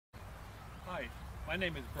Hi, my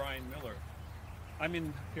name is Brian Miller. I'm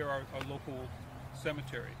in here, our local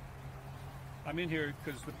cemetery. I'm in here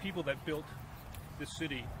because the people that built this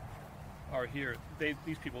city are here.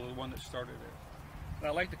 These people are the one that started it. And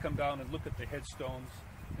I like to come down and look at the headstones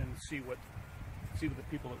and see the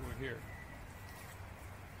people that were here.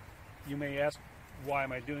 You may ask, why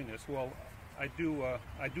am I doing this? Well, I do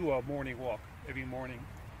a morning walk every morning,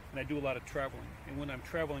 and I do a lot of traveling. And when I'm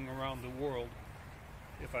traveling around the world,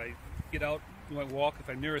 if I get out on my walk, if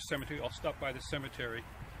I'm near a cemetery, I'll stop by the cemetery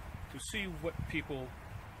to see what people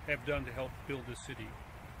have done to help build this city.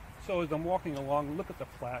 So as I'm walking along, look at the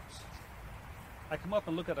plaques. I come up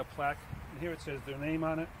and look at a plaque, and here it says their name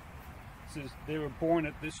on it. It says they were born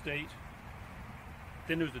at this date.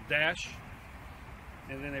 Then there's a dash,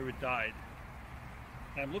 and then they were died.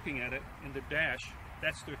 And I'm looking at it, and the dash,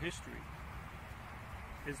 that's their history.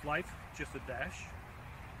 Is life just a dash?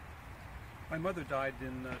 My mother died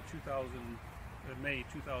in May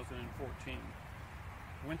 2014.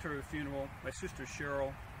 Went to her funeral. My sister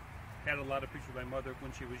Cheryl had a lot of pictures of my mother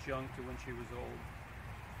when she was young to when she was old.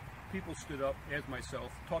 People stood up, as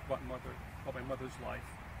myself, talked about my mother's life,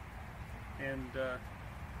 and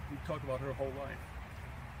we talked about her whole life.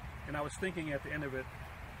 And I was thinking at the end of it,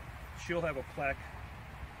 she'll have a plaque,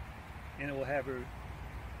 and it will have her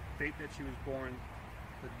date that she was born,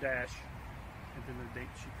 the dash, and then the date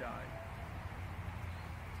she died.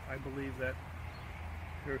 I believe that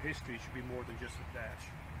her history should be more than just a dash.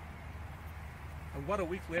 About a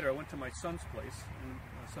week later, I went to my son's place, and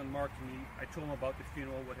my son Mark, and I told him about the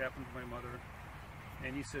funeral, what happened to my mother,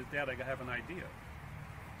 and he says, "Dad, I have an idea."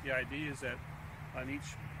 The idea is that on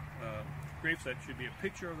each gravesite should be a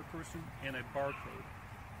picture of the person and a barcode.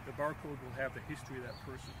 The barcode will have the history of that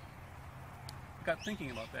person. I got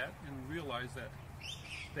thinking about that and realized that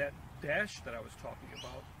that dash that I was talking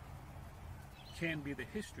about can be the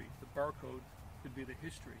history. The barcode could be the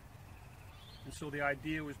history. And so the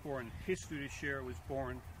idea was born. History to Share was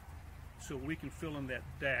born so we can fill in that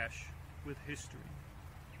dash with history.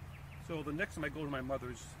 So the next time I go to my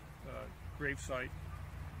mother's gravesite,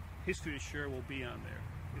 History to Share will be on there.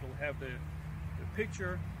 It'll have the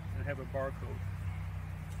picture and have a barcode.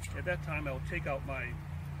 At that time, I'll take out my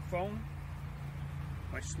phone,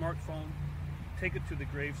 my smartphone, take it to the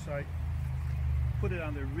gravesite, put it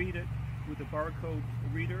on there, read it with the barcode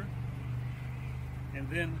reader, and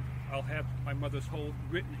then I'll have my mother's whole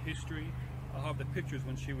written history. I'll have the pictures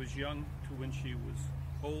when she was young to when she was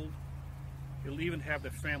old. It'll even have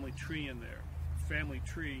the family tree in there. The family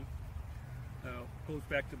tree goes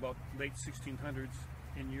back to about late 1600s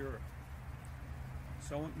in Europe.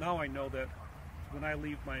 So now I know that when I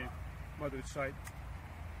leave my mother's site,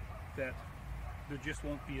 that there just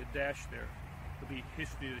won't be a dash there. There'll be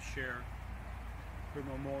history to share. Her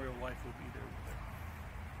memorial life will be there with her.